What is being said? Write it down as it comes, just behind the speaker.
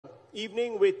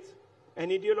evening with an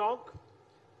ideologue.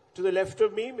 To the left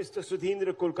of me, Mr.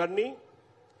 Sudheendra Kulkarni.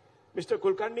 Mr.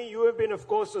 Kulkarni, you have been, of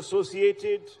course,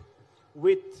 associated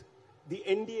with the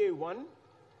NDA-1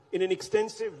 in an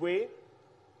extensive way.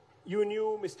 You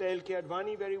knew Mr. L.K.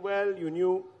 Advani very well. You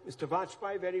knew Mr.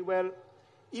 Vajpayee very well.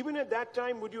 Even at that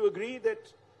time, would you agree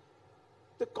that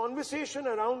the conversation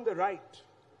around the right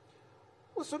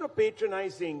was sort of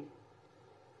patronizing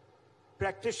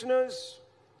practitioners,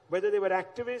 whether they were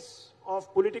activists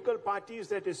of political parties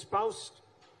that espoused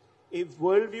a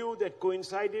worldview that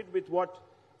coincided with what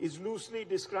is loosely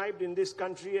described in this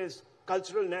country as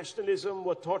cultural nationalism,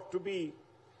 were thought to be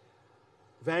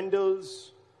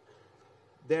vandals.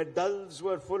 Their dulls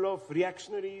were full of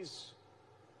reactionaries.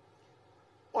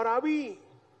 Or are we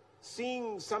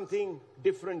seeing something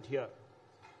different here?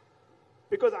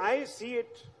 Because I see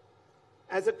it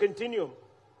as a continuum.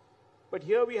 But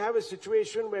here we have a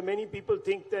situation where many people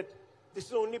think that this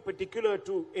is only particular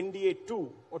to NDA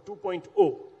 2 or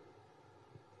 2.0.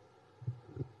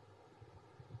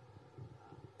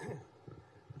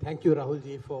 Thank you,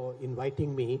 Rahulji, for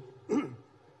inviting me.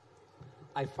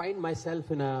 I find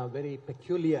myself in a very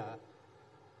peculiar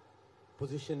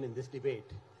position in this debate.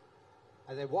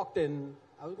 As I walked in,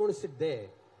 I was going to sit there,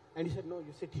 and he said, no,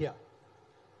 you sit here.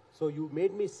 So you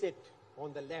made me sit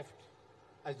on the left,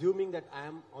 assuming that I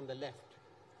am on the left.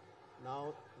 Now,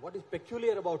 what is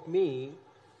peculiar about me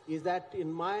is that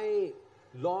in my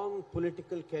long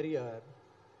political career,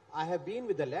 I have been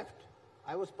with the left.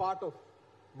 I was part of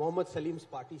Mohammad Salim's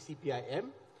party, CPIM,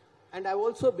 and I've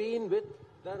also been with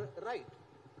the right,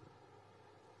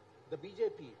 the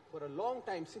BJP. For a long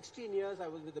time, 16 years, I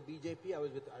was with the BJP. I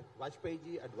was with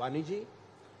Vajpayee-ji, Advani-ji.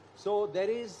 So there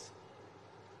is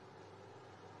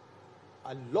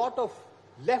a lot of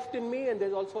left in me, and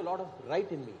there's also a lot of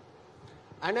right in me.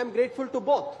 And I'm grateful to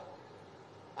both.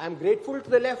 I'm grateful to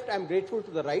the left, I'm grateful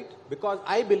to the right, because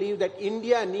I believe that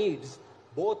India needs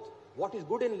both what is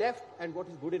good in left and what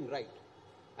is good in right.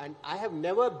 And I have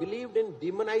never believed in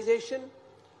demonization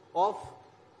of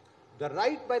the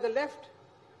right by the left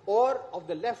or of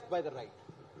the left by the right.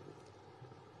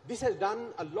 This has done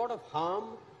a lot of harm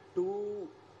to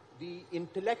the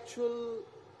intellectual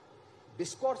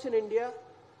discourse in India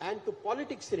and to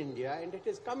politics in India, and it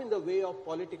has come in the way of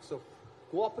politics of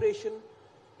cooperation,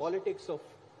 politics of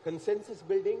consensus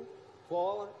building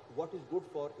for what is good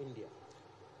for India.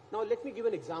 Now let me give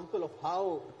an example of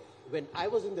how, when I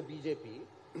was in the BJP,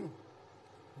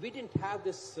 we didn't have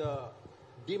this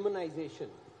demonization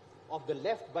of the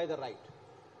left by the right.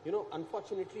 You know,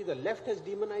 unfortunately, the left has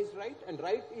demonized right, and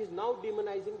right is now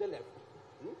demonizing the left.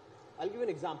 I'll give you an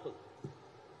example.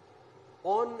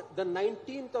 On the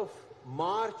 19th of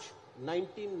March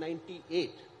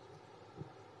 1998,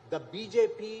 the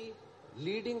BJP,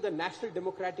 leading the National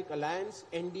Democratic Alliance,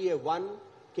 NDA-1,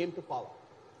 came to power.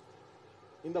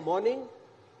 In the morning,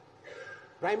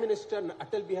 Prime Minister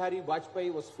Atal Bihari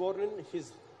Vajpayee was sworn in,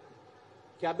 his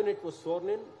cabinet was sworn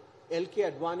in,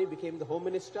 L.K. Advani became the Home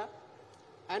Minister,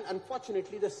 and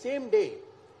unfortunately the same day,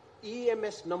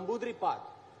 EMS Namboodiripad,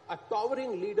 a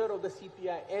towering leader of the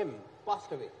CPIM,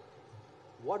 passed away.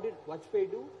 What did Vajpayee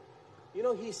do? You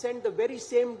know, he sent the very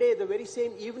same day, the very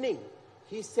same evening,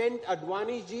 he sent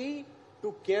Advani ji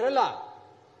to Kerala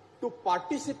to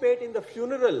participate in the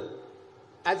funeral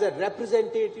as a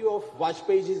representative of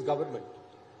Vajpayee ji's government.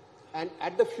 And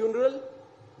at the funeral,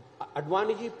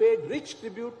 Advani ji paid rich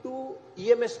tribute to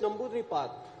EMS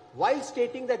Namboodiripad, while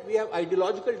stating that we have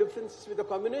ideological differences with the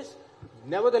communists.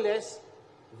 Nevertheless,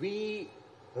 we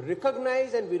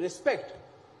recognize and we respect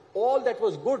all that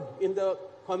was good in the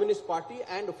Communist Party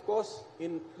and, of course,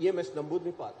 in EMS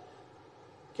Namboodiripad.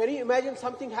 Can you imagine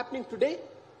something happening today?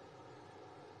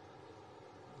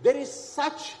 There is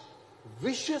such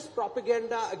vicious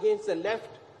propaganda against the left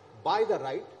by the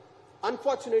right.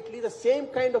 Unfortunately, the same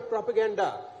kind of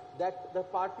propaganda that the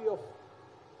party of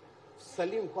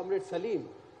Salim, Comrade Salim,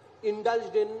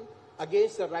 indulged in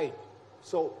against the right.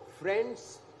 So,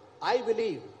 friends, I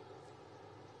believe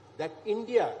that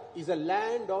India is a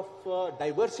land of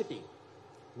diversity,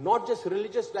 not just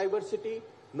religious diversity,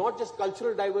 not just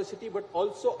cultural diversity, but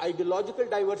also ideological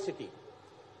diversity.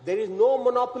 There is no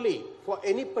monopoly for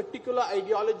any particular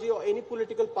ideology or any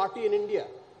political party in India.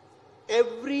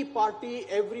 Every party,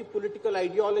 every political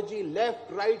ideology,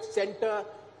 left, right, center,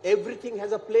 everything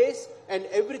has a place and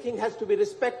everything has to be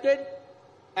respected.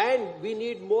 And we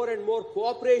need more and more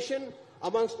cooperation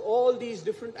amongst all these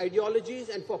different ideologies.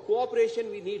 And for cooperation,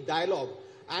 we need dialogue.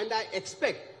 And I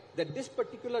expect that this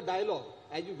particular dialogue,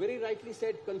 as you very rightly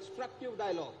said, constructive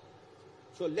dialogue.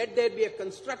 So let there be a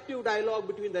constructive dialogue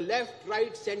between the left,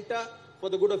 right, center for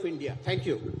the good of India. Thank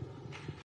you.